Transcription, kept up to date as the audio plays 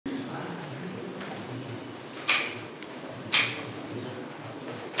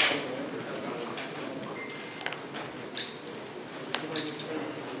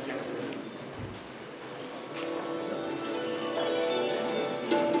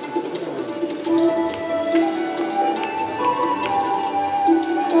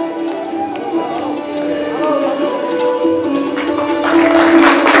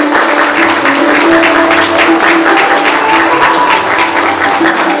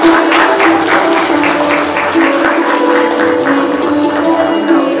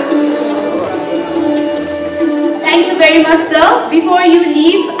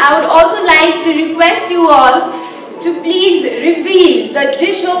like to request you all to please reveal the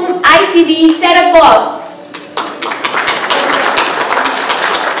Dishhome iTV setup box.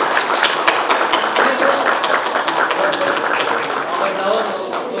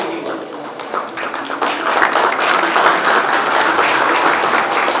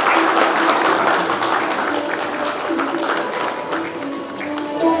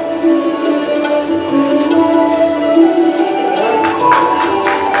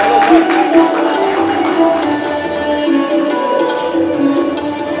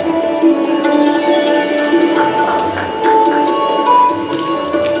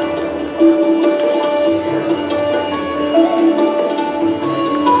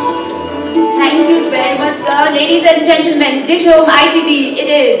 Ladies and gentlemen, Dishhome iTV, it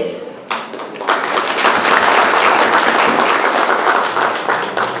is.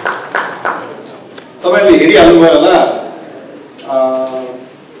 तपाईले हेरिहाल्नुभयो होला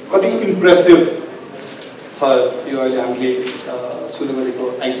कति impressive छ यो अहिले हामीले सुरु गरेको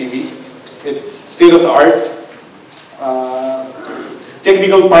iTV. It's state of the art.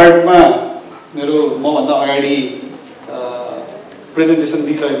 Technical पार्टमा मेरो मभन्दा अगाडि प्रेजेन्टेसन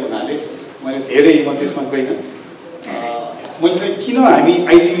दिइसकेको हुनाले मैले धेरै म त्यसमा गइनँ. मैले चाहिँ किन हामी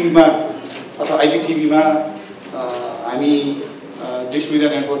आइटिभीमा अथवा आइपिटिभीमा हामी डिश मिडिया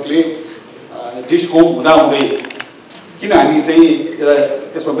नेटवर्कले डिश होम हुँदाहुँदै किन हामी चाहिँ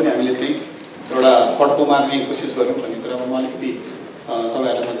यसमा पनि हामीले चाहिँ एउटा फड्को मार्ने कोसिस गऱ्यौँ भन्ने कुरामा म अलिकति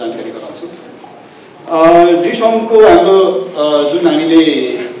तपाईँहरूलाई म जानकारी गराउँछु. डिश होमको हाम्रो जुन हामीले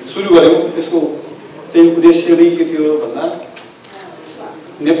सुरु गऱ्यौँ त्यसको चाहिँ उद्देश्य नै के थियो भन्दा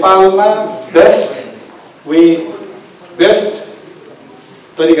नेपालमा बेस्ट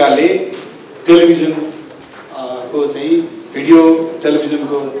तरिकाले टेलिभिजन को चाहिँ भिडियो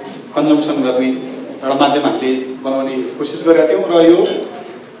टेलिभिजनको कन्जम्सन गर्ने एउटा माध्यम हामीले बनाउने कोसिस गरेका थियौँ. र यो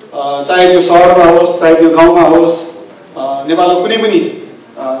चाहे त्यो सहरमा होस् चाहे त्यो गाउँमा होस् नेपालको कुनै पनि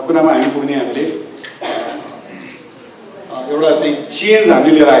कुरामा हामी पुग्ने हामीले एउटा चाहिँ चेन्ज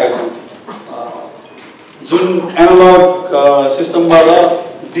हामीले लिएर आएका थियौँ. जुन एनालग सिस्टमबाट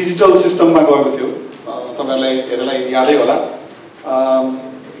डिजिटल सिस्टममा गएको थियो. तपाईहरुलाई धेरैलाई यादै होला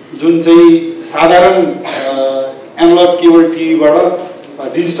जुन चाहिँ साधारण एनालग केबल टिभीबाट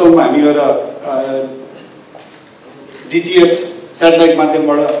डिजिटलमा हामी गएर डिटिएच स्याटेलाइट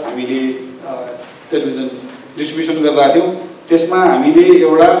माध्यमबाट हामीले टेलिभिजन डिस्ट्रिब्युसन गरिरहेका थियौँ. त्यसमा हामीले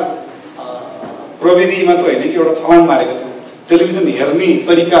एउटा प्रविधि मात्र होइन कि एउटा छलाङ मारेका थियौँ. टेलिभिजन हेर्ने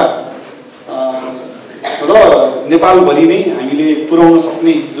तरिका र नेपालभरि नै हामीले पुर्याउन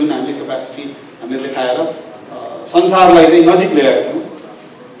सक्ने जुन हामीले क्यापासिटी हामीले देखाएर संसारलाई चाहिँ नजिक ल्याएका थियौँ.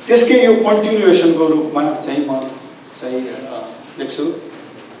 त्यसकै यो कन्टिन्युएसनको रूपमा चाहिँ म चाहिँ देख्छु.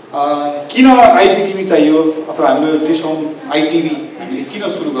 किन आइपिटिभी चाहियो अथवा हाम्रो डिशहोम आइटिभी हामीले किन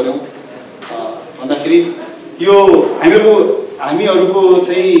सुरु गर्यौँ भन्दाखेरि यो हामीहरूको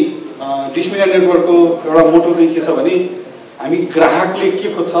चाहिँ डिश मिडिया नेटवर्कको एउटा मोटो चाहिँ के छ भने हामी ग्राहकले के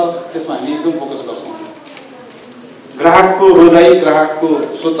खोज्छ त्यसमा हामी एकदम फोकस गर्छौँ. ग्राहकको रोजाइ, ग्राहकको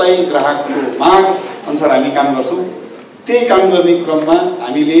सोचाइ, ग्राहकको माग अनुसार हामी काम गर्छौँ. त्यही काम गर्ने क्रममा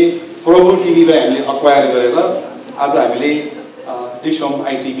हामीले प्रभु टिभीलाई हामीले अक्वायर गरेर आज हामीले डिशहोम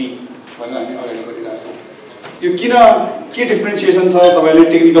आइटिभी भनेर हामी अगाडि बढिरहेका छौँ. यो किन के डिफ्रेन्सिएसन छ तपाईँले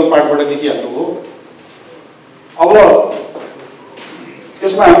टेक्निकल पार्टबाट देखिहाल्नु हो. अब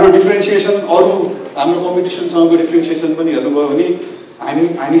त्यसमा हाम्रो डिफ्रेन्सिएसन अरू हाम्रो कम्पिटिसनसँगको डिफ्रेन्सिएसन पनि हेर्नुभयो भने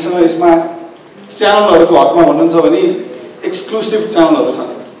हामीसँग यसमा च्यानलहरूको हकमा भन्नुहुन्छ भने एक्सक्लुसिभ च्यानलहरू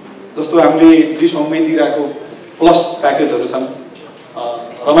छन्. जस्तो हामीले डिशहोममै दिइरहेको प्लस प्याकेजहरू छन्.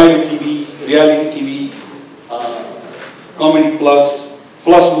 रमाइलो TV, reality TV, comedy plus,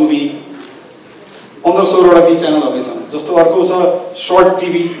 plus movie 15-16वटा ती च्यानलहरू छन्. जस्तो अर्को छ सर्ट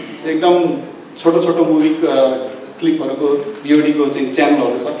टिभी, एकदम छोटो छोटो मुभी क्लिपहरूको भिओडीको चाहिँ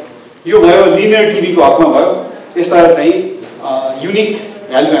च्यानलहरू छ. यो भयो लिनियर टिभीको हकमा भयो. यस्ता चाहिँ युनिक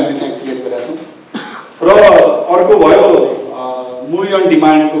भ्यालु हामीले त्यहाँ क्रिएट गरेका छौँ. र अर्को भयो मुभी अन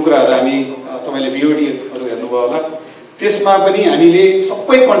डिमान्डको कुराहरू. हामी तपाईँले भिओडीहरू हेर्नुभयो होला. त्यसमा पनि हामीले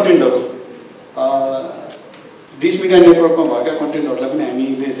सबै कन्टेन्टहरू डिश मिडिया नेटवर्कमा भएका कन्टेन्टहरूलाई पनि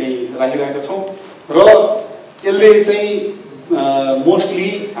हामीले चाहिँ राखिरहेका छौँ. र यसले चाहिँ मोस्टली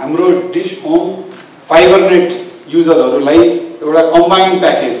हाम्रो डिशहोम फाइबरनेट युजरहरूलाई एउटा कम्बाइन्ड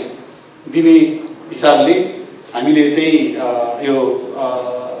प्याकेज दिने हिसाबले हामीले चाहिँ यो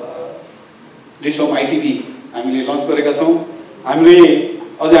डिशहोम आइटिभी हामीले लन्च गरेका छौँ. हामीले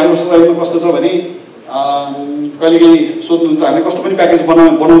अझै हाम्रो सोसाइटीमा कस्तो छ भने कहिलेकाहीँ सोध्नुहुन्छ हामीले कस्तो पनि प्याकेज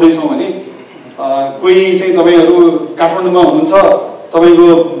बनाउँदैछौँ भने कोही चाहिँ तपाईँहरू काठमाडौँमा हुनुहुन्छ, तपाईँको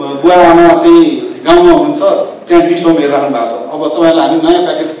बुवा आमा चाहिँ गाउँमा हुनुहुन्छ, त्यहाँ डिशहोम हेरिराख्नु भएको छ. अब तपाईँहरूलाई हामी नयाँ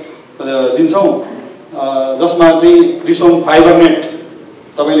प्याकेज दिन्छौँ जसमा चाहिँ डिसहोम फाइबर नेट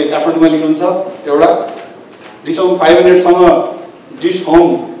तपाईँले काठमाडौँमा लिनुहुन्छ एउटा, डिसहोम फाइबर नेटसँग डिसहोम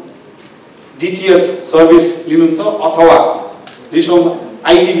डिटिएच सर्भिस लिनुहुन्छ अथवा डिसहोम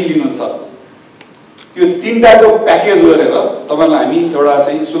आइटिभी लिनुहुन्छ। यो तीनटाको प्याकेज गरेर तपाईँलाई हामी एउटा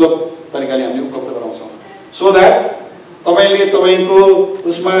चाहिँ सुलभ तरिकाले हामीले उपलब्ध गराउँछौँ, सो द्याट तपाईँले तपाईँको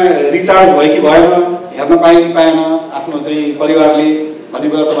उसमा रिचार्ज भयो कि भएन, हेर्न पायो कि पाएन, आफ्नो चाहिँ परिवारले भन्ने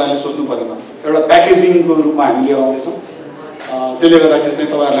कुरा तपाईँले सोच्नु परेन। एउटा प्याकेजिङको रूपमा हामी लिएर आउँदैछौँ। त्यसले गर्दाखेरि चाहिँ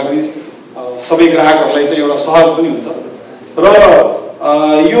तपाईँहरूलाई पनि सबै ग्राहकहरूलाई चाहिँ एउटा सहज पनि हुन्छ। र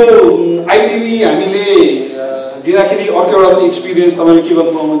यो आइटिभी हामीले दिँदाखेरि अर्को एउटा पनि एक्सपिरियन्स तपाईँले के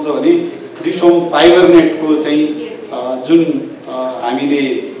गर्नु पाउनुहुन्छ भने डिसहोम फाइबर नेटको चाहिँ जुन हामीले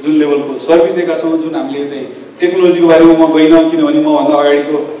जुन लेभलको सर्भिस दिएका छौँ, जुन हामीले चाहिँ टेक्नोलोजीको बारेमा म गइनँ किनभने मभन्दा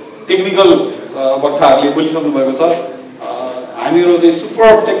अगाडिको टेक्निकल वक्ताहरूले बोलिसक्नु भएको छ। हामीहरू चाहिँ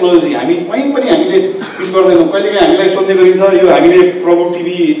सुपर टेक्नोलोजी हामी कहीँ पनि हामीले मिस गर्दैनौँ। कहिलेकाहीँ हामीलाई सोध्ने गरिन्छ यो हामीले प्रभु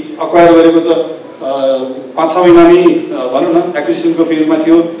टिभी अक्वायर गरेको त 5-6 महिना नै भनौँ न एक्विजिसनको फेजमा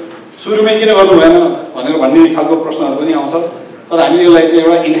थियो, सुरुमै किन गर्नु भएन भनेर भन्ने खालको प्रश्नहरू पनि आउँछ। तर हामीले यसलाई चाहिँ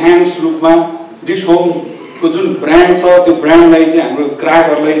एउटा इन्हान्स रूपमा डिसहोमको जुन ब्रान्ड छ त्यो ब्रान्डलाई चाहिँ हाम्रो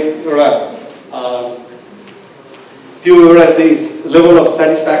ग्राहकहरूलाई एउटा त्यो एउटा चाहिँ level of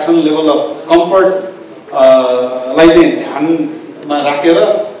satisfaction, level of comfort लाई चाहिँ ध्यानमा राखेर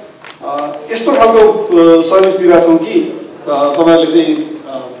यस्तो खालको सर्भिस दिइरहेछौँ कि तपाईँहरूले चाहिँ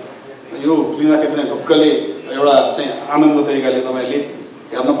यो लिँदाखेरि चाहिँ ढुक्कले एउटा चाहिँ आनन्द तरिकाले तपाईँहरूले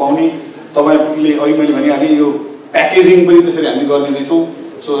हेर्न पाउने। तपाईँले अघि मैले भनिहालेँ यो प्याकेजिङ पनि त्यसरी हामी गरिदिँदैछौँ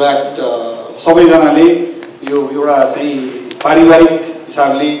सो द्याट सबैजनाले यो एउटा चाहिँ पारिवारिक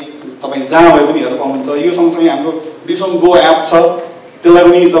हिसाबले तपाईँ जहाँ भए पनि हेर्न पाउनुहुन्छ। यो सँगसँगै हाम्रो डिसहोम गो एप छ, त्यसलाई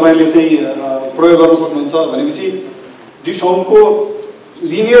पनि तपाईँले चाहिँ प्रयोग गर्न सक्नुहुन्छ। भनेपछि डिसहोमको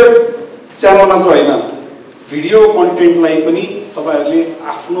लिनियर च्यानल मात्र होइन, भिडियो कन्टेन्टलाई पनि तपाईँहरूले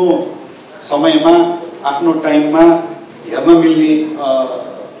आफ्नो समयमा आफ्नो टाइममा हेर्न मिल्ने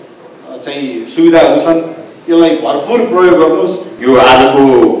चाहिँ सुविधाहरू छन्, यसलाई भरपुर प्रयोग गर्नुहोस्। यो आजको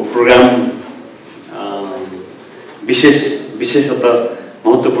प्रोग्राम विशेषतः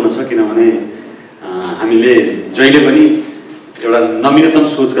महत्त्वपूर्ण छ किनभने हामीले जहिले पनि एउटा नवीनतम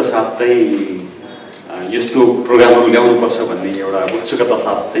सोचका साथ चाहिँ यस्तो प्रोग्रामहरू ल्याउनुपर्छ भन्ने एउटा उत्सुकता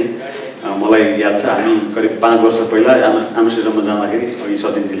साथ चाहिँ मलाई याद छ। हामी करिब 5 वर्ष पहिला आमासिजममा जाँदाखेरि अघि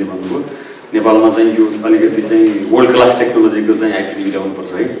सचिनजीले भन्नुभयो नेपालमा चाहिँ यो अलिकति चाहिँ वर्ल्ड क्लास टेक्नोलोजीको चाहिँ आइटिभी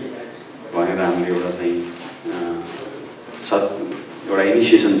ल्याउनुपर्छ है भनेर हामीले एउटा चाहिँ एउटा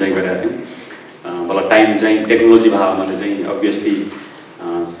इनिसिएसन चाहिँ गरेका थियौँ। मलाई टाइम चाहिँ टेक्नोलोजी भावनाले चाहिँ अभियसली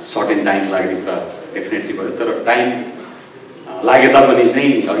सर्टेन टाइम लाग्ने कुरा डेफिनेटली भयो, तर टाइम लागे तापनि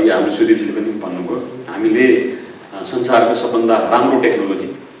चाहिँ अघि हाम्रो सुदीपजीले पनि भन्नुभयो हामीले संसारको सबभन्दा राम्रो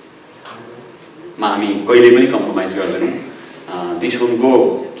टेक्नोलोजीमा हामी कहिले पनि कम्प्रोमाइज गर्दैनौँ। डिसहोमको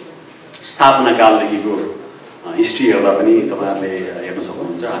स्थापना कालदेखिको हिस्ट्री हेर्दा पनि तपाईँहरूले हेर्न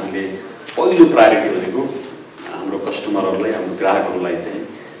सक्नुहुन्छ हामीले पहिलो प्रायोरिटी भनेको हाम्रो कस्टमरहरूलाई, हाम्रो ग्राहकहरूलाई चाहिँ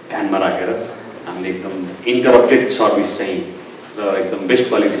ध्यानमा राखेर हामीले एकदम इन्टरप्टेड सर्भिस चाहिँ र एकदम बेस्ट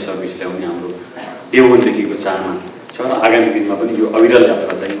क्वालिटी सर्भिस ल्याउने हाम्रो डे वानदेखिको चाहना छ र आगामी दिनमा पनि यो अविरल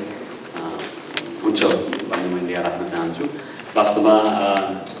यात्रा चाहिँ हुन्छ भन्ने मैले यहाँ राख्न चाहन्छु। वास्तवमा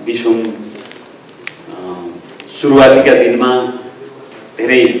डिसहोम सुरुवातीका दिनमा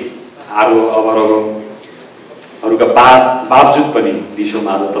धेरै आरोह अवरोहहरूका बावजुद पनि डिसहोम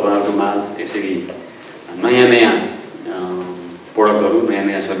आज तपाईँहरूको माझ यसरी नयाँ प्रोडक्टहरू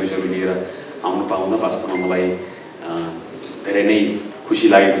नयाँ सर्भिसहरू लिएर आउनु पाउन वास्तवमा मलाई धेरै नै खुसी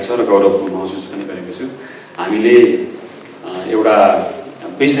लागेको छ र गौरव महसुस पनि गरेको छु। हामीले एउटा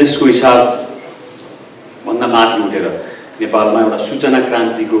बिजनेसको हिसाबभन्दा माथि उठेर नेपालमा एउटा सूचना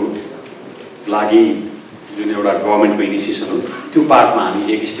क्रान्तिको लागि जुन एउटा गभर्मेन्टको इनिसिएसन हो त्यो पार्टमा हामी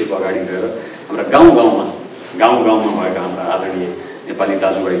एक स्टेप अगाडि गएर हाम्रा गाउँ गाउँमा भएका हाम्रा आदरणीय नेपाली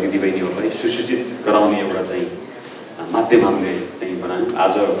दाजुभाइ दिदीबहिनीहरूलाई सुसूचित गराउने एउटा चाहिँ माध्यम हामीले चाहिँ बनायौँ।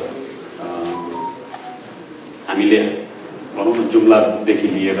 आज हामीले भनौँ न जुम्लादेखि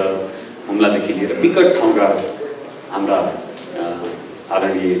लिएर हुम्लादेखि लिएर विकट ठाउँका हाम्रा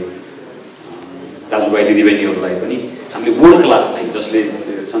आदरणीय दाजुभाइ दिदीबहिनीहरूलाई पनि हामीले वर्ल्ड क्लास चाहिँ जसले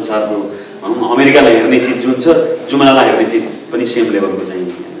संसारको भनौँ न अमेरिकालाई हेर्ने चिज जुन छ जुम्लालाई हेर्ने चिज पनि सेम लेभलको चाहिँ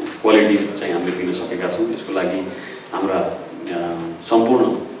क्वालिटी चाहिँ हामीले दिन सकेका छौँ। यसको लागि हाम्रा सम्पूर्ण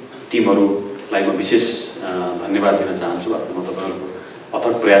टिमहरूलाई म विशेष धन्यवाद दिन चाहन्छु। वास्तवमा तपाईँहरूको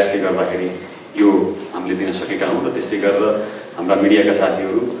अथक प्रयासले गर्दाखेरि यो हामीले दिन सकेका हौँ र त्यस्तै गरेर हाम्रा मिडियाका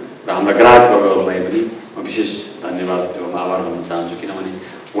साथीहरू र हाम्रा ग्राहकवर्गहरूलाई पनि म विशेष धन्यवाद एवं आभार भन्न चाहन्छु किनभने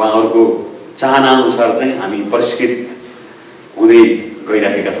उहाँहरूको चाहना अनुसार चाहिँ हामी परिष्कृत हुँदै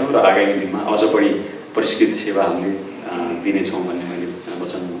गइराखेका छौँ र आगामी दिनमा अझ बढी परिष्कृत सेवा हामीले दिनेछौँ भन्ने मैले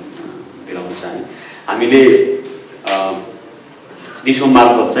वचन दिलाउन चाहेँ। हामीले डिसहोम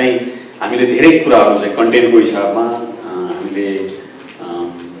मार्फत चाहिँ हामीले धेरै कुराहरू चाहिँ कन्टेन्टको हिसाबमा हामीले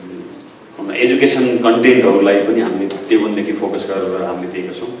एजुकेसन कन्टेन्टहरूलाई पनि हामीले त्योभन्देखि फोकस गरेर हामीले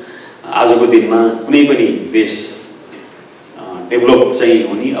दिएका छौँ। आजको दिनमा कुनै पनि देश डेभलप चाहिँ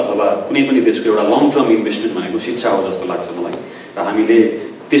हुने अथवा कुनै पनि देशको एउटा लङ टर्म इन्भेस्टमेन्ट भनेको शिक्षा हो जस्तो लाग्छ मलाई र हामीले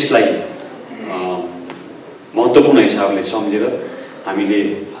त्यसलाई महत्त्वपूर्ण हिसाबले सम्झेर हामीले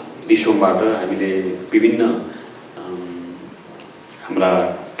डिसहोमबाट हामीले विभिन्न हाम्रा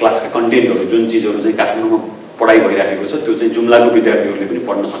क्लासका कन्टेन्टहरू जुन चिजहरू चाहिँ काठमाडौँमा पढाइ भइराखेको छ त्यो चाहिँ जुम्लाको विद्यार्थीहरूले पनि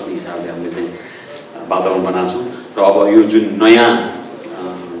पढ्न सक्ने हिसाबले हामीले चाहिँ वातावरण बनाउँछौँ र अब यो जुन नयाँ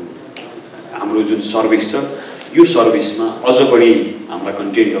हाम्रो जुन सर्भिस छ यो सर्भिसमा अझ बढी हाम्रा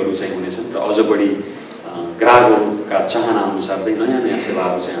कन्टेन्टहरू चाहिँ हुनेछन् र अझ बढी ग्राहकहरूका चाहना अनुसार चाहिँ नयाँ नयाँ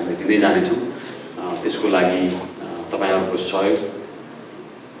सेवाहरू चाहिँ हामीले दिँदै जानेछौँ। त्यसको लागि तपाईँहरूको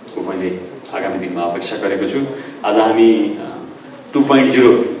सहयोगको मैले आगामी दिनमा अपेक्षा गरेको छु। आज हामी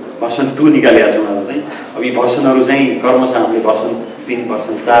 2.0 भर्सन 2 निकालेका छौँ। आज चाहिँ अब यी भर्सनहरू चाहिँ क्रमशः हामीले भर्सन 3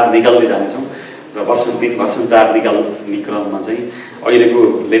 भर्सन 4 निकाल्दै जानेछौँ र भर्सन 3 भर्सन 4 निकाल्ने क्रममा चाहिँ अहिलेको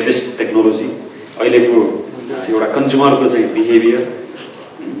लेटेस्ट टेक्नोलोजी अहिलेको एउटा कन्ज्युमरको चाहिँ बिहेभियर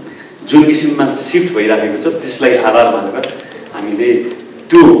जुन किसिममा सिफ्ट भइराखेको छ त्यसलाई आधार मानेर हामीले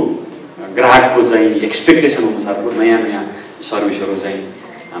त्यो ग्राहकको चाहिँ एक्सपेक्टेसन अनुसारको नयाँ नयाँ सर्भिसहरू चाहिँ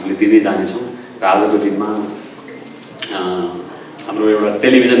हामीले दिँदै जानेछौँ र आजको दिनमा हाम्रो एउटा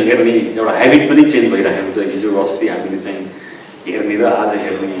टेलिभिजन हेर्ने एउटा ह्याबिट पनि चेन्ज भइराखेको छ। हिजो अस्ति हामीले चाहिँ हेर्ने र आज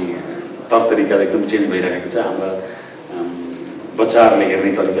हेर्ने तरिका एकदम चेन्ज भइराखेको छ। हाम्रा बच्चाहरूले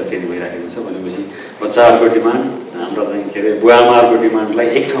हेर्ने तरिका चेन्ज भइराखेको छ भनेपछि बच्चाहरूको डिमान्ड हाम्रा चाहिँ के अरे बुवाआमाहरूको डिमान्डलाई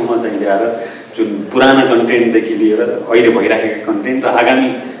एक ठाउँमा चाहिँ ल्याएर जुन पुराना कन्टेन्टदेखि लिएर अहिले भइराखेका कन्टेन्ट र आगामी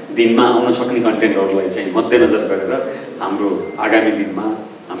दिनमा आउन सक्ने कन्टेन्टहरूलाई चाहिँ मध्यनजर गरेर हाम्रो आगामी दिनमा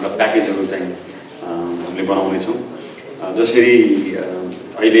हाम्रा प्याकेजहरू चाहिँ हामीले बनाउनेछौँ। जसरी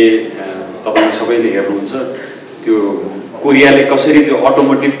अहिले तपाईँ सबैले हेर्नुहुन्छ त्यो कोरियाले कसरी त्यो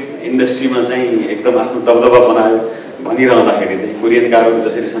अटोमोटिभ इन्डस्ट्रीमा चाहिँ एकदम आफ्नो दबदबा बनायो भनिरहँदाखेरि चाहिँ कोरियन कारहरू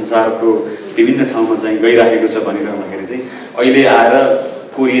जसरी संसारको विभिन्न ठाउँमा चाहिँ गइराखेको छ भनिरहँदाखेरि चाहिँ अहिले आएर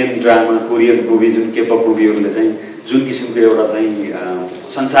कोरियन ड्रामा कोरियन मुभी जुन केपअप मुभीहरूले चाहिँ जुन किसिमको एउटा चाहिँ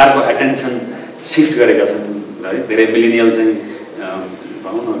संसारको एटेन्सन सिफ्ट गरेका छन् है। धेरै मिलेनियल चाहिँ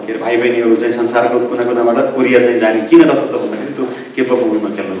भनौँ न के अरे भाइ बहिनीहरू चाहिँ संसारको कुना कुनाबाट कोरिया चाहिँ जाने किन रहेछ त भन्दाखेरि त्यो केपअप मुभीमा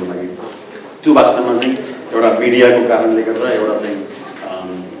खेल्नको लागि त्यो वास्तवमा चाहिँ एउटा मिडियाको कारणले गर्दा एउटा चाहिँ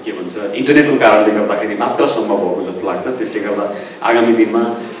के भन्छ इन्टरनेटको कारणले गर्दाखेरि मात्र सम्भव भएको जस्तो लाग्छ। त्यसले गर्दा आगामी दिनमा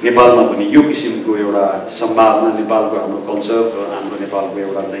नेपालमा पनि यो किसिमको एउटा सम्भावना नेपालको हाम्रो कल्चर र हाम्रो नेपालको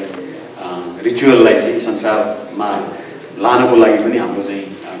एउटा चाहिँ रिचुअललाई चाहिँ संसारमा लानको लागि पनि हाम्रो चाहिँ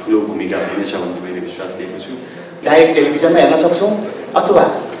ठुलो भूमिका हुनेछ भन्ने मैले विश्वास लिएको छु। डाइरेक्ट टेलिभिजनमा हेर्न सक्छौँ अथवा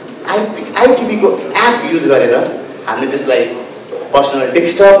आइटिभीको एप युज गरेर हामीले त्यसलाई पर्सनल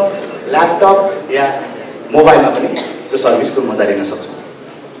डेस्कटप ल्यापटप या मोबाइलमा पनि त्यो सर्भिसको मजा लिन सक्छौँ।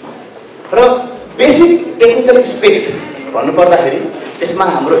 र बेसिक टेक्निकल स्पेक्स भन्नुपर्दाखेरि यसमा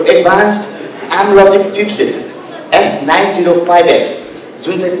हाम्रो एडभान्स्ड एमलजिक चिपसेट S905X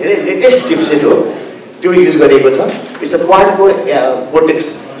जुन चाहिँ धेरै लेटेस्ट चिपसेट हो त्यो युज गरिएको छ। It's a quad core cortex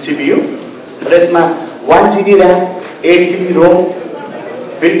CPU र यसमा 1GB RAM 8GB Rome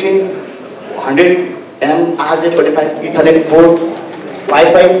built-in 100M RJ45 Ethernet port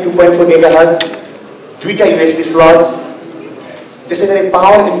wifi 2.4 GHz दुईटा USB स्लट्स। त्यसै गरी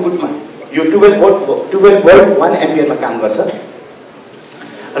पावर इनपुटमा यो 12 भोल्ट 1 एम्पियरमा काम गर्छ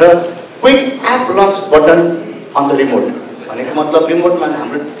र quick app lunch button on the remote भनेको मतलब रिमोटमा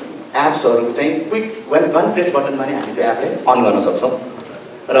हाम्रो एप्सहरू चाहिँ क्विक वान प्रेस बटनमा नै हामी त्यो एपलाई अन गर्न सक्छौँ।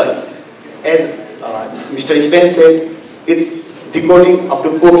 र as mister Spain shed it's डिकोडिङ up to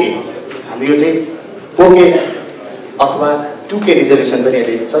 4K हामी यो चाहिँ 4K अथवा 2K रिजोल्युसन पनि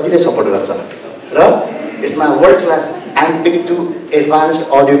यसले सजिलै सपोर्ट गर्छ र यसमा world class एम्पिक to advanced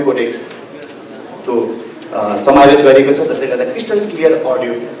audio कोडेक्सको समावेश गरिएको छ जसले गर्दा क्रिस्टल क्लियर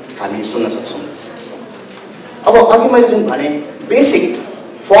अडियो हामी सुन्न सक्छौँ। अब अघि मैले जुन भने बेसिक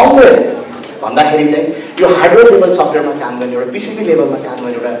फर्मवेयर भन्दाखेरि चाहिँ यो हार्डवेयर लेभल सफ्टवेयरमा काम गर्ने एउटा PCB लेभलमा काम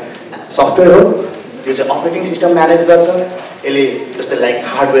गर्ने एउटा सफ्टवेयर हो। यो चाहिँ अपरेटिङ सिस्टम म्यानेज गर्छ। यसले जस्तै लाइक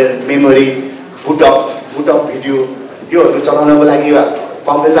हार्डवेयर मेमोरी बुटअप भिडियो योहरू चलाउनको लागि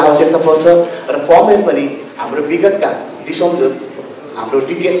फर्मवेयरको आवश्यकता पर्छ र फर्मवेयर पनि हाम्रो विगतका डिसहोम हाम्रो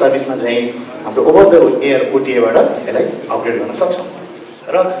DTH सर्भिसमा चाहिँ हाम्रो ओभर द एयर OTA-बाट यसलाई अपग्रेड गर्न सक्छौँ।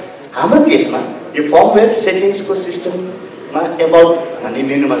 र हाम्रो केसमा यो फर्मवेयर सेटिङ्सको सिस्टम मा एबाउट भन्ने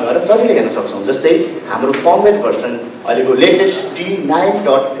मेनुमा गएर सजिलै हेर्न सक्छौँ। जस्तै हाम्रो फर्मेट भर्सन अहिलेको लेटेस्ट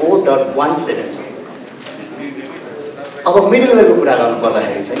D9.0.17 छ। अब मिडलवेयरको कुरा गर्नु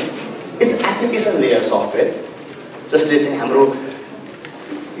पर्दाखेरि चाहिँ इट्स एप्लिकेसन लेयर सफ्टवेयर जसले चाहिँ हाम्रो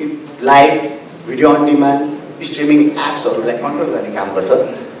live video on demand streaming एप्सहरूलाई control गर्ने काम गर्छ।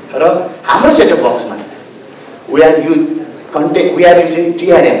 र हाम्रो सेटअप बक्समा वी आर युजिङ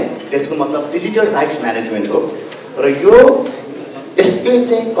TRM, त्यसको मतलब डिजिटल राइट्स म्यानेजमेन्ट हो। र यो यसले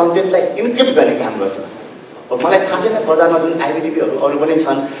चाहिँ कन्टेन्टलाई इन्क्रिप्ट गर्ने काम गर्छ। अब मलाई थाहा छैन बजारमा जुन IPTVहरू अरू पनि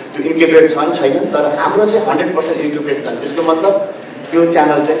छन् त्यो इन्क्रिप्टेड छन् छैनन्, तर हाम्रो चाहिँ 100% इन्क्रिप्टेड छन्। त्यसको मतलब त्यो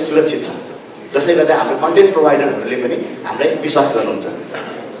च्यानल चाहिँ सुरक्षित छ, जसले गर्दा हाम्रो कन्टेन्ट प्रोभाइडरहरूले पनि हामीलाई विश्वास गर्नुहुन्छ।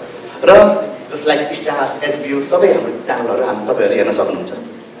 र जस्ट लाइक स्टार्स, HBO सबै हाम्रो च्यानलहरू तपाईँहरूले हेर्न सक्नुहुन्छ।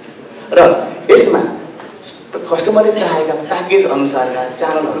 र यसमा कस्टमरले चाहेका प्याकेज अनुसारका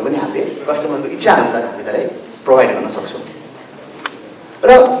च्यानलहरू पनि हामीले कस्टमरको इच्छा अनुसार हामी त्यसलाई प्रोभाइड गर्न सक्छौँ। र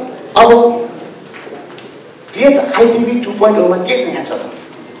अब त्यस iTV 2.0 मा के नयाँ छ?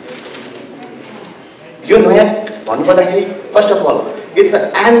 यो नयाँ भन्नुपर्दाखेरि first of all it's a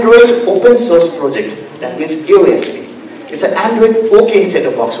Android open source project, that means AOSP। It's a Android 4K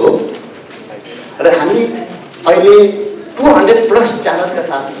setup box हो। र हामी अहिले 200+ च्यानल्सका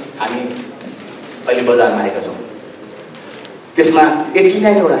साथ हामी अहिले बजारमा आएका छौँ। त्यसमा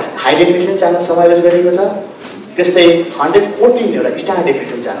 89 वटा हाई डेफिनेसन च्यानल समावेश गरिएको छ। त्यस्तै 114 वटा स्टार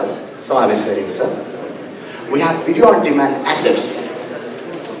डेफिनेसन च्यानल्स समावेश गरिएको छ। We have video on demand assets.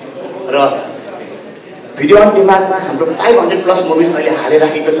 र भिडियो अन डिमान्डमा हाम्रो 500+ मुभिज अहिले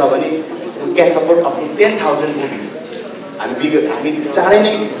हालिराखेको छ भने can support up to 10,000 movies. हामी चाँडै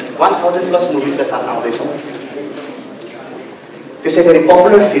नै 1,000+ मुभिजका साथ आउँदैछौँ। त्यसै गरी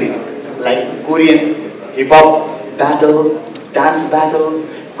popular series like Korean, hip hop battle, dance battle,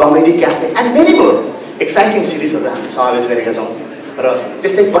 comedy cafe and many more exciting सिरिजहरू हामी समावेश गरेका छौँ। र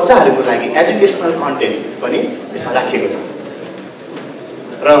त्यस्तै बच्चाहरूको लागि एजुकेसनल कन्टेन्ट पनि यसमा राखिएको छ।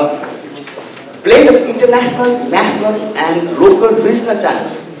 र blend of international, national and local regional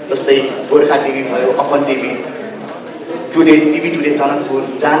channels जस्तै गोर्खा टिभी भयो, upon TV, TV today Janakpur,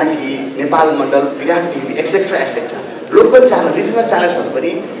 Janaki, Nepal मण्डल, विराट TV etcetera etcetera local channel, regional च्यानल्सहरू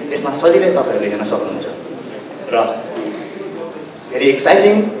पनि यसमा सजिलै तपाईँहरूले हेर्न सक्नुहुन्छ। र very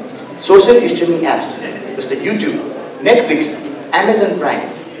exciting social streaming apps जस्तै YouTube, Netflix, Amazon prime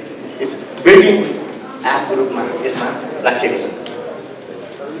it's building एपको रूपमा यसमा राखिएको छ।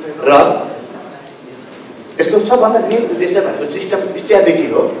 र यसको सबभन्दा मेन उद्देश्य भनेको सिस्टम स्टेबिलिटी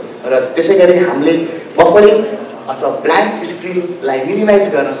हो। र त्यसै गरी हामीले बफरिङ अथवा ब्ल्याङ्क स्क्रिनलाई मिनिमाइज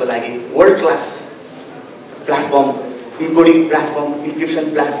गर्नको लागि world class platform, encoding platform, encryption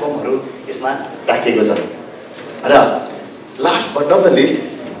प्लेटफर्महरू यसमा राखिएको छ। र last but not the list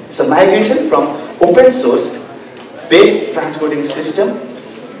it's a migration from open source based ट्रान्सकोडिङ system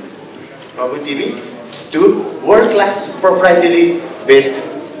TV to world class proprietary based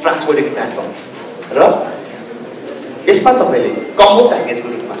ट्रान्सकोडिङ platform. र यसमा तपाईँले कम्बो प्याकेजको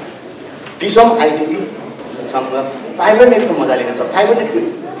रूपमा डिसम iTV सँग फाइबर नेटको मजा लिन सक्छ। फाइबर नेटको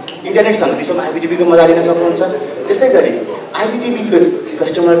इन्टरनेटसँग डिसम IPTVको मजा लिन सक्नुहुन्छ। त्यस्तै गरी IPTVको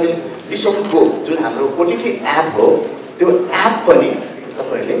कस्टमरले डिसमको जुन हाम्रो OTT एप हो त्यो एप पनि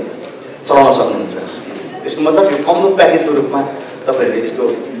तपाईँहरूले चलाउन सक्नुहुन्छ। त्यसको मतलब यो कम्बो प्याकेजको रूपमा तपाईँहरूले यसको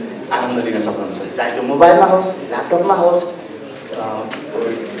आनन्द लिन सक्नुहुन्छ, चाहे त्यो मोबाइलमा होस्, ल्यापटपमा होस्,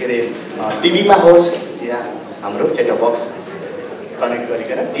 के अरे टिभीमा होस्, या हाम्रो सेटअप बक्स कनेक्ट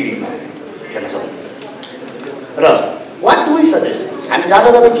गरिकन टिभीमा हेर्न सक्नुहुन्छ। र वाट डु वी सजेस्ट? हामी जाँदा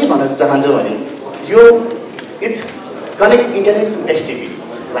जाँदा के भन्न चाहन्छौँ भने यो it's connect internet to STV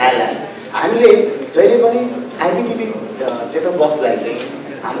via land. हामीले जहिले पनि IPTV सेटअप बक्सलाई चाहिँ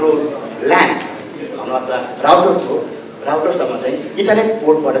हाम्रो ल्यान्ड हाम्रो अथवा राउटरसँग चाहिँ इथरनेट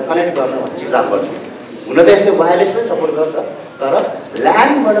पोर्टबाट कनेक्ट गर्न भन्ने सुझाव गर्छ। हुन त यसले वायरलेसमै सपोर्ट गर्छ, तर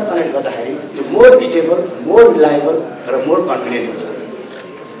ल्यान्डबाट कनेक्ट गर्दाखेरि त्यो मोर स्टेबल, मोर रिलायबल र मोर कन्भिनियन्ट हुन्छ।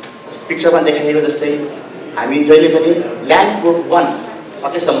 पिक्चरमा देखाइएको जस्तै हामी जहिले पनि ल्यान्ड पोर्ट 1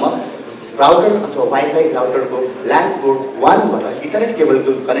 सकेसम्म राउटर अथवा wifi राउटरको land port 1बाट Ethernet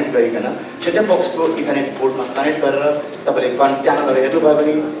केबलको connect गरिकन सेटअप बक्सको इथरनेट पोर्टमा कनेक्ट गरेर तपाईँले च्यानलहरू हेर्नुभयो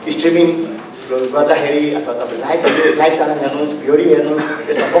भने स्ट्रिमिङ गर्दाखेरि अथवा तपाईँ लाइभ च्यानल हेर्नुहोस्, भिडियो हेर्नुहोस्,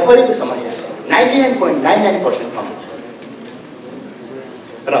 त्यसमा बफरिङको समस्या 99.99% कम हुन्छ।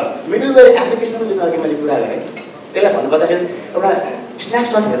 र मिडलवेयर एप्लिकेसनको जुन अघि मैले कुरा गरेँ त्यसलाई भन्नुपर्दाखेरि एउटा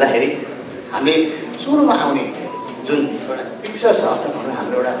स्न्यापसट हेर्दाखेरि हामीले सुरुमा आउने जुन एउटा पिक्चर छ अथवा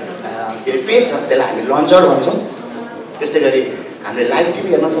हाम्रो एउटा के अरे पेज छ त्यसलाई हामी लन्चर भन्छौँ। त्यस्तै गरी हामीले लाइभ टिभी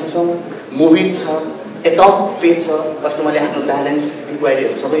हेर्न सक्छौँ, मुभिज छ, एकाउन्ट पेज छ, कस्टमरले आफ्नो ब्यालेन्स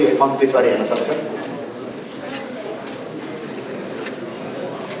इन्क्वायरीहरू सबै एकाउन्ट पेजबाट हेर्न सक्छ।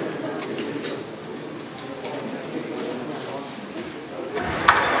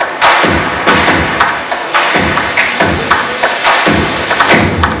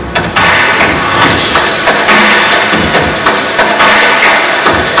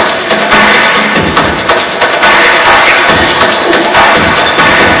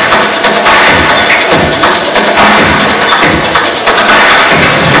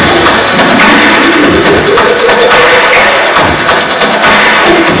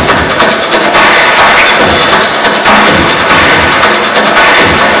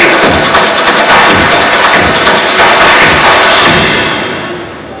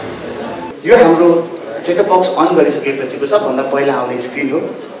 यो हाम्रो सेटअप बक्स अन गरिसकेपछिको सबभन्दा पहिला आउने स्क्रिन हो।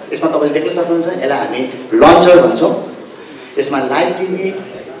 यसमा तपाईँले देख्न सक्नुहुन्छ, यसलाई हामी लन्चर भन्छौँ। यसमा live TV,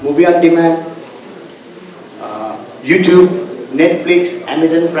 movie on demand, YouTube, Netflix,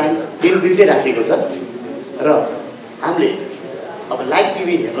 Amazon prime इनबिल्टै राखिएको छ। र हामीले अब लाइभ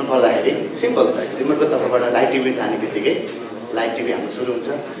टिभी हेर्नु पर्दाखेरि सिम्पल रिमोटको तर्फबाट लाइभ टिभी जाने बित्तिकै लाइभ टिभी हाम्रो सुरु हुन्छ।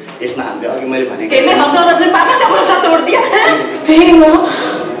 यसमा हामीले अघि मैले भनेको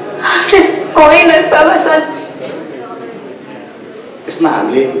यसमा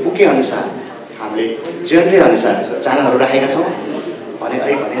हामीले बुके अनुसार हामीले जेनरे अनुसार च्यानलहरू राखेका छौँ। भने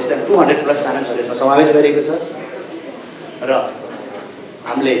जस्तै 200+ च्यानल्सहरू यसमा समावेश गरिएको छ। र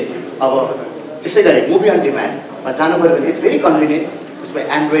हामीले अब त्यसै गरी मुभी अन डिमान्डमा जानु पऱ्यो भने इट्स भेरी कन्भिनियन्ट। यसमा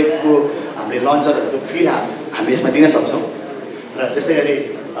एन्ड्रोइडको हामीले लन्चरहरूको फिल हामी यसमा दिन सक्छौँ। र त्यसै गरी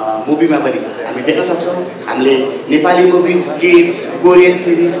मुभीमा पनि हामी देख्न सक्छौँ, हामीले Nepali movies, kids, Korean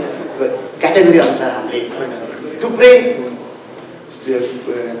series category अनुसार हामीले थुप्रै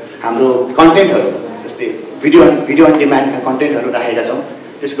हाम्रो कन्टेन्टहरू जस्तै भिडियो अन डिमान्डका कन्टेन्टहरू राखेका छौँ।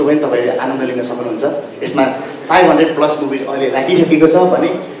 त्यसको पनि तपाईँले आनन्द लिन सक्नुहुन्छ। यसमा 500+ मुभिज अहिले राखिसकेको छ भने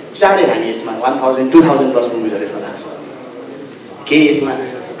चाँडै हामी यसमा 1000-2000+ मुभिजहरू यसमा राख्छौँ। केही यसमा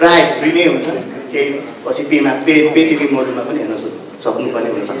प्रायः फ्री नै हुन्छ, केही पछि पे टिभी मोडलमा पनि हेर्न सक्नुपर्ने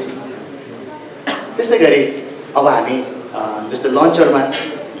हुनसक्छ। त्यस्तै गरी अब हामी जस्तो लन्चरमा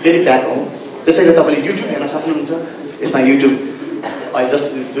फेरि ब्याक हौँ। त्यसै गरी तपाईँले युट्युब हेर्न सक्नुहुन्छ। यसमा युट्युब जस्ट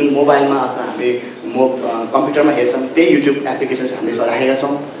जुन मोबाइलमा अथवा हामीले कम्प्युटरमा हेर्छौँ त्यही युट्युब एप्लिकेसन्स हामीले यसमा राखेका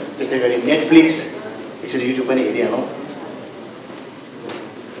छौँ। त्यस्तै गरी नेटफ्लिक्स, यसरी युट्युब पनि हेरिहालौँ।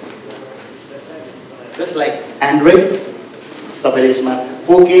 जस्ट लाइक एन्ड्रोइड तपाईँले यसमा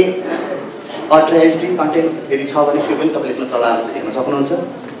 4K अल्ट्रा HD कन्टेन्ट यदि छ भने त्यो पनि तपाईँले यसमा चलाएर हेर्न सक्नुहुन्छ।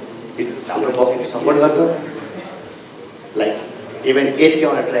 हाम्रो बक्सले सपोर्ट गर्छ। Like even 8K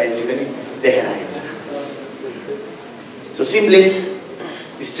ultra HD पनि देखेर आएको छ। सो सिमलेस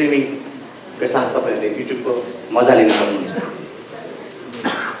स्ट्रिमिङको साथ तपाईँहरूले युट्युबको मजा लिन सक्नुहुन्छ।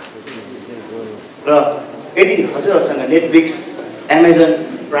 र यदि हजुरहरूसँग नेटफ्लिक्स, एमाजन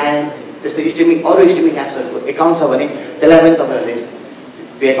प्राइम त्यस्तै अरू स्ट्रिमिङ एप्सहरूको एकाउन्ट छ भने त्यसलाई पनि तपाईँहरूले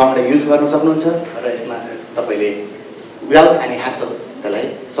त्यो एकाउन्टलाई युज गर्न सक्नुहुन्छ। र यसमा तपाईँले विदाउट एनी ह्यासल त्यसलाई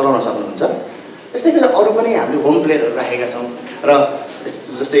चलाउन सक्नुहुन्छ। त्यस्तै गरी अरू पनि हामीले होम प्लेयरहरू राखेका छौँ। र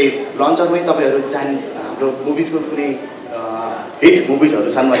जस्तै लन्चरमै तपाईँहरू हाम्रो मुभिजको कुनै हिट मुभिजहरू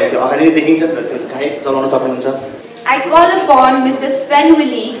छन् भने त्यो अगाडि नै देखिन्छ र त्यो डाइरेक्ट चलाउन सक्नुहुन्छ। I call upon Mr. Sven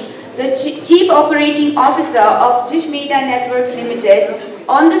Willy, the Chief Operating Officer of Dishmedia Network Limited,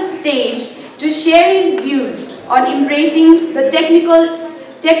 on the stage to share his views on embracing the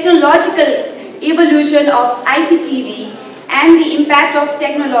technological evolution of IPTV and the impact of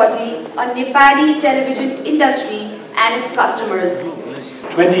technology on Nepali television industry and its customers.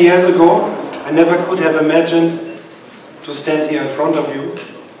 20 years ago, I never could have imagined to stand here in front of you,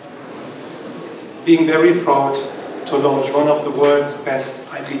 being very proud to launch one of the world's best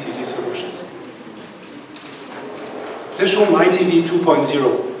IPTV solutions. Dishhome iTV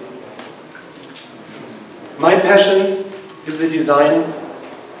 2.0. My passion is the design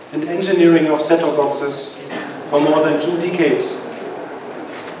and engineering of set-top boxes for more than 2 decades.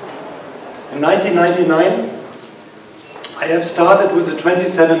 In 1999, I have started with a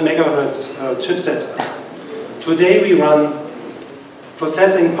 27 MHz chipset. Today we run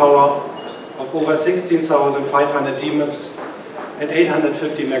processing power of over 16,500 DMIPS at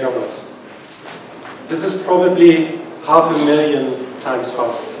 850 megawatts. This is probably 500,000 times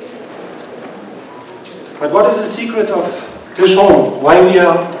faster. But what is the secret of Dishhome? Why we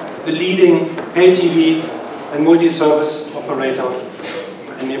are the leading pay TV and multi-service operator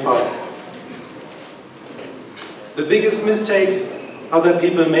in Nepal? The biggest mistake other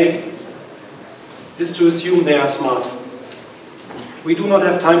people make is to assume they are smart. We do not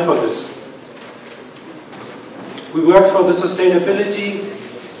have time for this. We work for the sustainability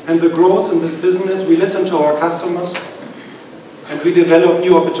and the growth in this business. We listen to our customers and we develop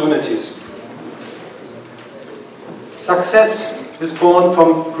new opportunities. Success is born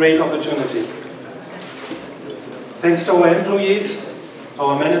from great opportunity. Thanks to our employees,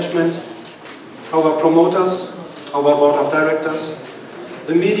 our management, our promoters, our board of directors,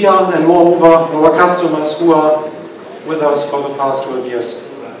 the media, and moreover our customers who are with us for the past 12 years.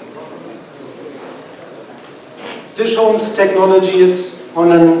 Dishhome's technology is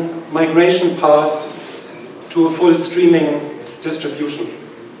on a migration path to a full streaming distribution.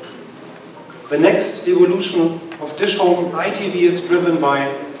 The next evolution of Dishhome ITV is driven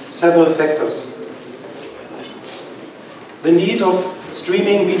by several factors. The need of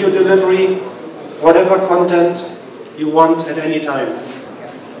streaming video delivery, whatever content you want at any time.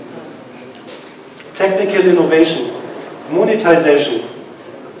 technical innovation, monetization,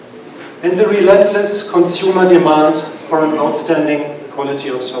 and the relentless consumer demand for an outstanding quality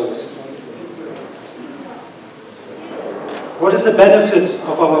of service. What is the benefit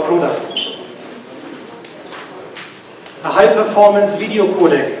of our product? A high-performance video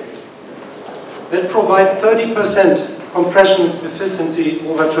codec that provides 30% compression efficiency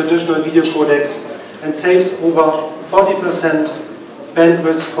over traditional video codecs and saves over 40%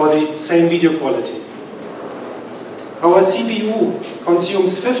 bandwidth for the same video quality. Our CPU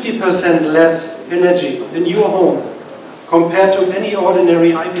consumes 50% less energy in your home compared to any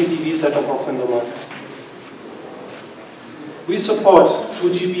ordinary IPTV set-top box in the market. We support 2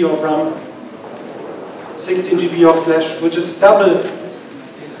 GB of RAM, 16 GB of flash, which is double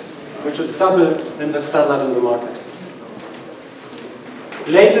than the standard in the market.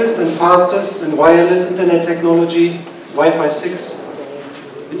 Latest and fastest in wireless internet technology, Wi-Fi 6,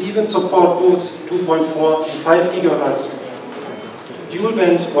 and even support both 2.4 and 5 GHz dual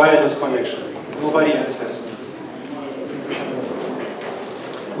band wireless connection. Nobody else has.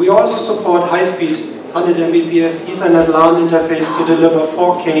 We also support high-speed 100 Mbps Ethernet LAN interface to deliver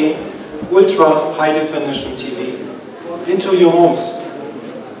 4K ultra high-definition TV into your homes.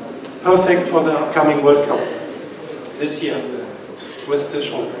 Perfect for the upcoming World Cup this year with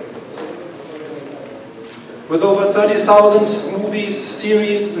Dishhome. With over 30,000 movies,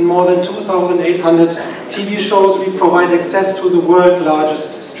 series, and more than 2,800 TV shows, we provide access to the world's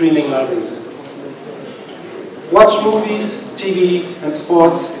largest streaming libraries. Watch movies, TV, and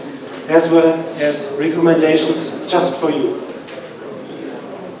sports, as well as recommendations just for you.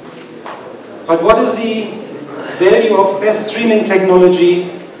 But what is the value of best streaming technology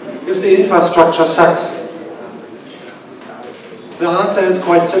if the infrastructure sucks? The answer is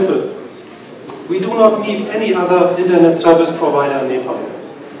quite simple. We do not need any other internet service provider in Nepal.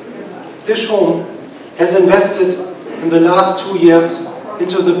 Dishhome has invested in the last 2 years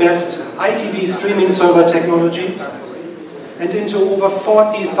into the best iTV streaming server technology and into over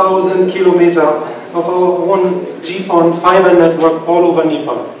 40,000 kilometers of our own GPON fiber network all over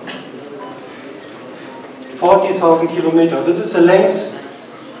Nepal. 40,000 kilometers. This is a length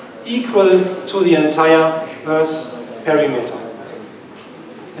equal to the entire Earth's perimeter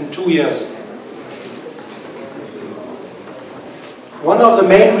in 2 years. One of the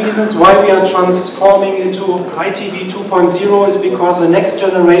main reasons why we are transforming into iTV 2.0 is because the next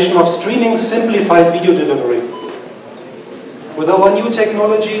generation of streaming simplifies video delivery. With our new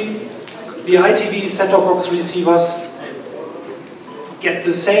technology, the iTV set-top box receivers get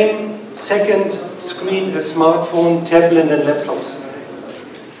the same second screen as smartphone, tablet, and laptops.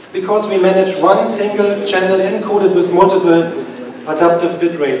 Because we manage one single channel encoded with multiple adaptive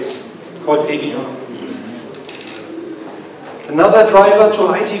bit rates, called ABR. Another driver to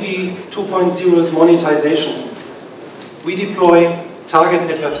iTV 2.0 is monetization. We deploy target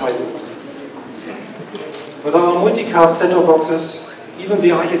advertising. With our multicast set-top boxes, even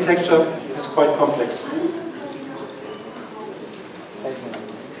the architecture is quite complex.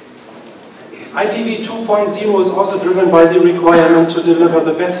 iTV 2.0 is also driven by the requirement to deliver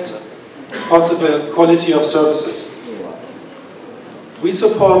the best possible quality of services. We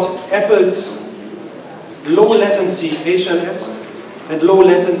support Apple's low latency HLS and low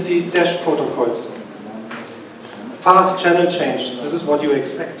latency dash protocols. Fast channel change, this is what you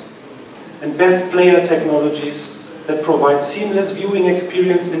expect. And best player technologies that provide seamless viewing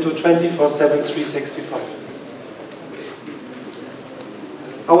experience into 24/7, 365.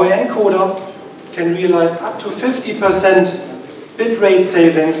 Our encoder can realize up to 50% bitrate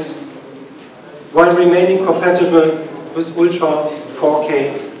savings while remaining compatible with Ultra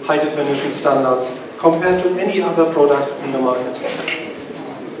 4K high definition standards compared to any other product in the market.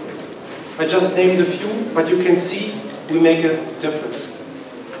 I just named a few, but you can see we make a difference.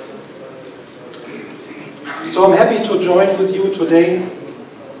 So I'm happy to join with you today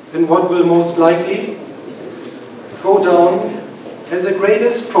in what will most likely go down as the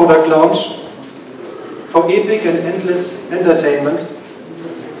greatest product launch for epic and endless entertainment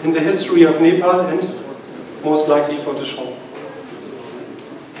in the history of Nepal and most likely for Dishhome.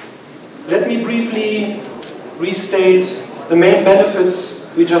 Let me briefly restate the main benefits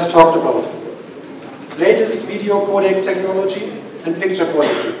we just talked about. Latest video codec technology and picture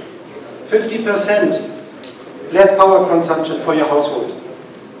quality. 50% less power consumption for your household.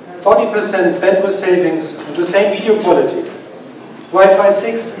 40% bandwidth savings and the same video quality. Wi-Fi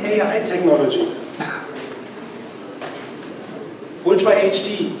 6 AI technology. Ultra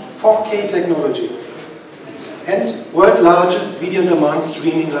HD 4K technology. And world's largest video on demand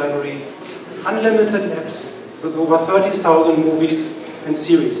streaming library. Unlimited apps with over 30,000 movies and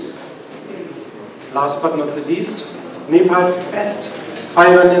series. last but not the least, Nepal's best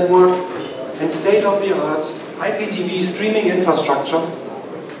fiber network and state-of-the-art IPTV streaming infrastructure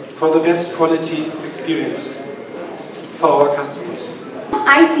for the best quality of experience for our customers.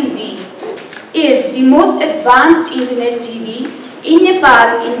 iTV is the most advanced internet TV in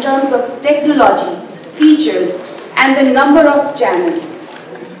Nepal in terms of technology, features, and the number of channels.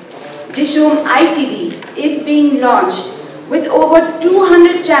 Dishhome iTV is being launched with over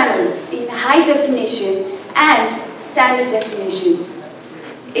 200 channels in high definition and standard definition.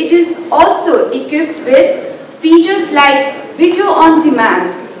 It is also equipped with features like video on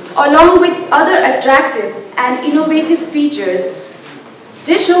demand, along with other attractive and innovative features.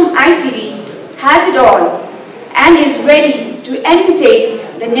 Dishhome iTV has it all and is ready to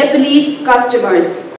entertain the Nepalese customers.